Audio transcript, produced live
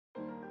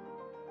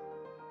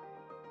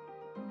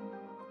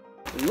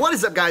What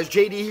is up, guys?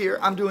 JD here.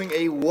 I'm doing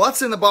a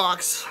What's in the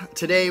Box.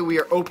 Today we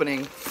are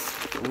opening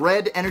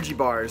Red Energy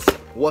Bars.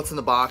 What's in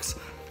the box?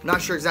 Not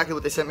sure exactly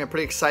what they sent me. I'm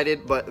pretty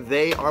excited, but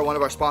they are one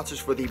of our sponsors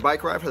for the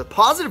bike ride for the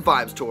Positive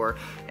Vibes Tour.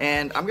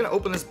 And I'm going to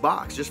open this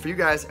box just for you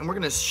guys, and we're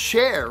going to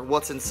share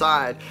what's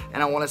inside.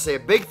 And I want to say a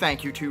big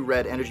thank you to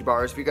Red Energy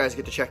Bars. If you guys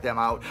get to check them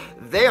out,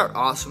 they are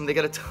awesome. They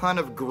got a ton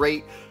of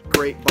great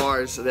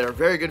bars that are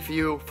very good for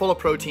you, full of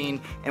protein,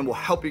 and will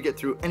help you get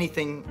through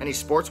anything, any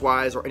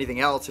sports-wise or anything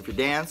else. If you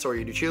dance or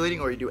you do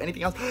cheerleading or you do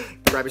anything else,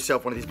 grab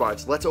yourself one of these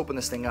bars. Let's open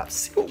this thing up,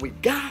 see what we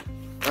got.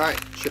 All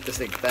right, ship this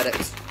thing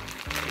FedEx.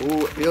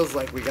 Ooh, it feels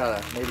like we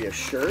got maybe a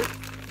shirt.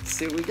 Let's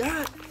see what we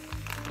got.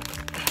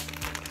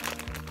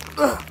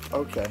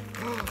 Okay.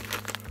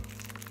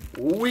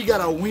 We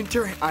got a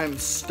winter. I'm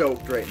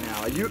stoked right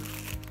now.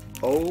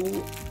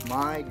 Oh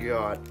my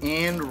God.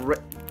 And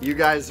you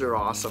guys are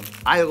awesome.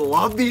 I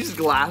love these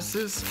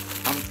glasses.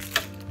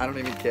 I don't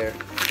even care.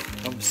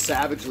 I'm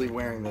savagely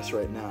wearing this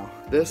right now.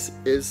 This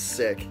is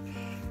sick.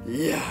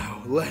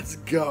 Yeah, let's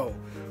go.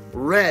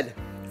 Red.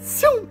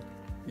 So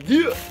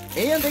yeah,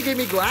 and they gave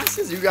me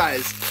glasses, you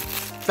guys.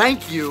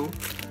 Thank you.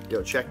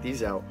 Yo, check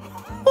these out.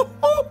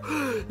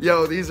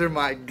 Yo, these are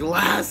my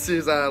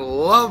glasses. I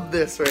love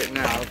this right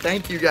now.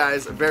 Thank you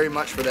guys very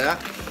much for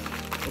that.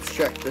 Let's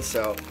check this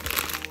out.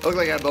 Look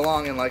like I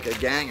belong in like a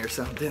gang or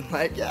something.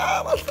 Like,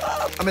 yeah, what's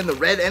up? I'm in the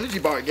Red Energy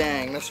Bar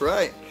gang. That's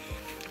right.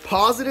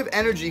 Positive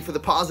energy for the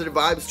Positive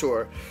Vibes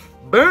Tour.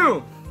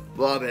 Boom.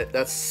 Love it.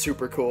 That's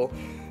super cool.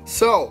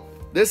 So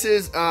this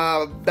is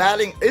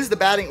the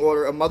batting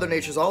order of Mother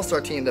Nature's all-star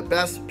team, the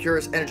best,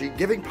 purest energy,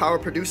 giving power,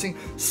 producing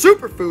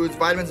superfoods,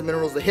 vitamins and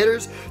minerals, the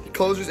hitters, the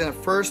closers, and a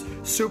first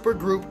super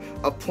group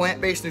of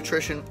plant-based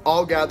nutrition,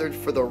 all gathered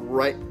for the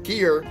right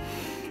gear.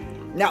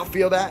 Now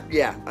feel that?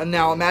 Yeah. And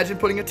now imagine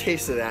putting a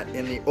taste of that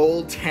in the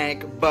old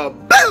tank.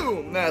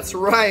 Ba-boom! That's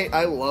right.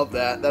 I love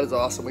that. That is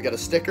awesome. We got a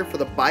sticker for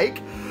the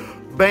bike.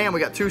 Bam!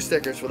 We got 2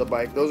 stickers for the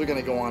bike. Those are going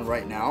to go on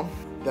right now.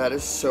 That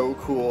is so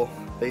cool.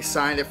 They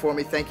signed it for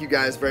me. Thank you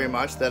guys very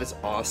much. That is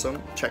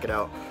awesome. Check it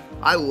out.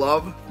 I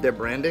love their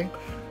branding.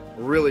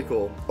 Really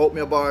cool.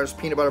 Oatmeal bars,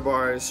 peanut butter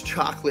bars,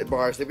 chocolate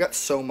bars. They've got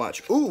so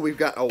much. Ooh, we've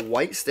got a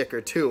white sticker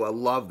too. I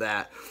love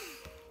that.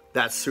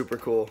 That's super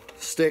cool.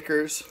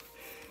 Stickers,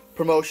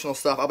 promotional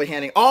stuff. I'll be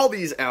handing all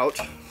these out.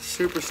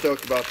 Super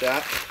stoked about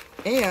that.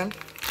 And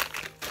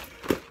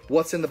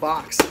what's in the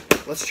box?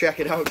 Let's check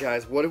it out,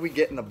 guys. What do we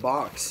get in the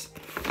box?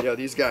 Yo,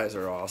 these guys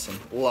are awesome.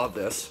 Love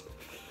this.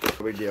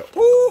 No big deal.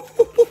 Ooh,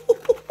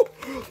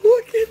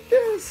 look at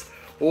this.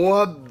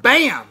 Well,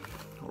 bam!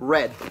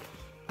 Red.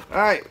 All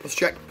right, let's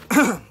check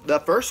the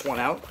first one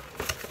out.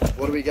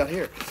 What do we got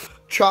here?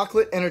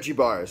 Chocolate energy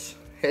bars.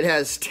 It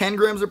has 10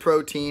 grams of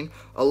protein,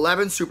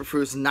 11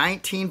 superfoods,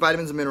 19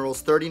 vitamins and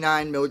minerals,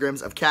 39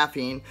 milligrams of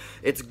caffeine.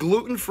 It's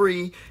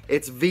gluten-free,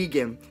 it's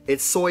vegan,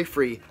 it's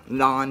soy-free,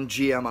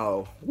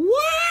 non-GMO.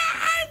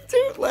 What?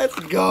 Dude, let's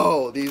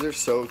go. These are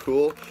so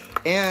cool.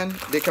 And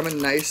they come in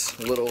nice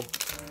little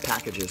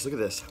packages. Look at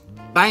this.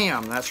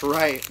 Bam! That's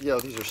right. Yo,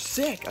 these are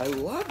sick. I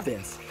love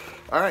this.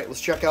 All right,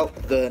 let's check out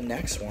the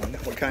next one.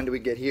 What kind do we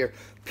get here?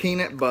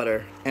 Peanut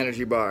butter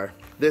energy bar.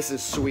 This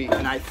is sweet,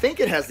 and I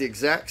think it has the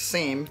exact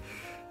same.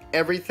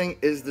 Everything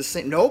is the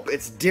same. Nope,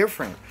 it's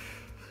different.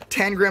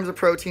 10 grams of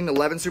protein,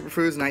 11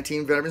 superfoods,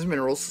 19 vitamins and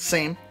minerals.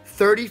 Same.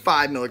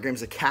 35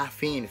 milligrams of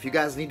caffeine. If you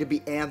guys need to be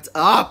amped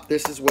up,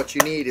 this is what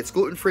you need. It's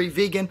gluten-free,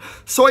 vegan,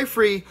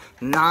 soy-free,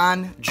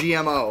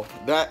 non-GMO.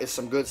 That is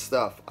some good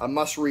stuff. A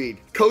must-read.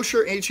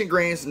 Kosher, ancient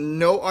grains,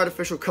 no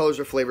artificial colors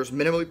or flavors,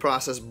 minimally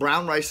processed,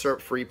 brown rice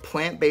syrup-free,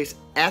 plant-based,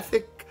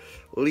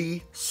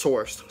 ethically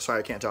sourced. Sorry,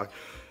 I can't talk.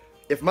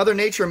 If Mother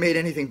Nature made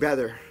anything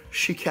better,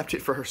 she kept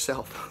it for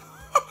herself.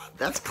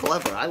 That's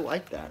clever. I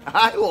like that.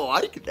 I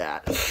like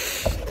that.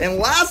 And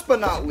last but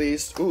not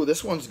least, ooh,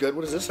 this one's good.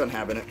 What does this one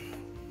have in it?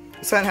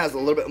 This one has a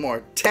little bit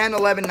more. 10,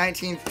 11,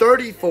 19,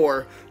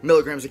 34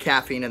 milligrams of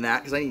caffeine in that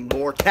because I need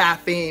more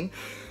caffeine.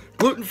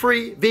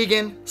 Gluten-free,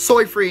 vegan,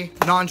 soy-free,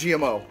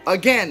 non-GMO.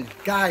 Again,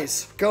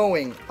 guys,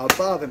 going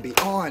above and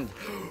beyond.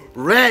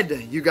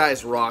 Red, you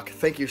guys rock.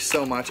 Thank you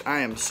so much.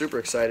 I am super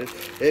excited.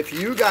 If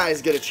you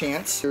guys get a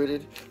chance,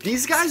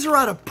 these guys are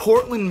out of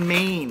Portland,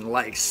 Maine.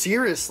 Like,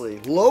 seriously.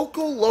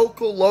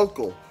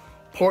 Local.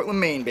 Portland,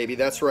 Maine, baby.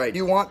 That's right. If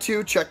you want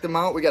to, check them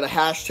out. We got a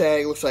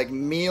hashtag. Looks like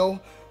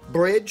Meal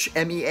Bridge,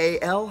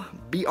 MEALBRIDGE.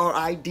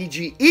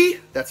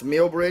 That's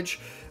Meal Bridge.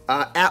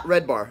 At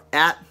Red Bar.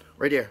 At,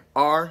 right here,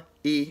 REDDBAR.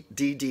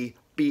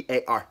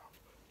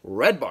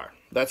 Red Bar.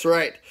 That's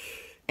right.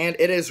 And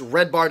it is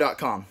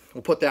redbar.com.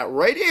 We'll put that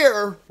right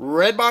here,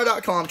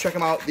 redbar.com. Check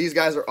them out. These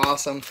guys are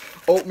awesome.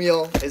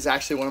 Oatmeal is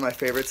actually one of my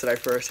favorites that I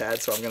first had,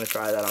 so I'm going to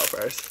try that out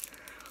first.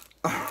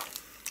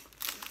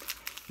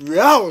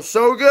 Yo,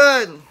 so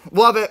good.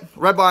 Love it.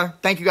 Red Bar,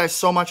 thank you guys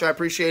so much. I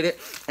appreciate it.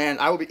 And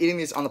I will be eating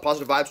these on the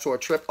Positive Vibes Tour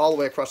trip all the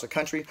way across the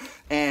country.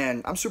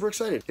 And I'm super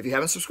excited. If you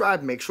haven't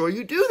subscribed, make sure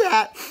you do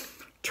that.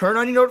 Turn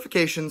on your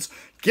notifications.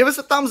 Give us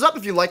a thumbs up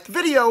if you liked the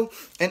video.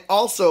 And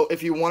also,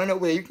 if you want to know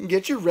where you can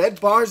get your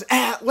red bars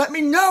at, let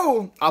me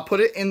know. I'll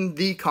put it in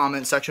the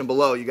comment section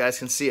below. You guys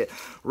can see it.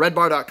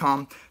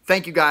 Redbar.com.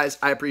 Thank you guys.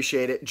 I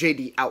appreciate it.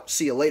 JD out.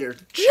 See you later.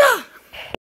 Ja!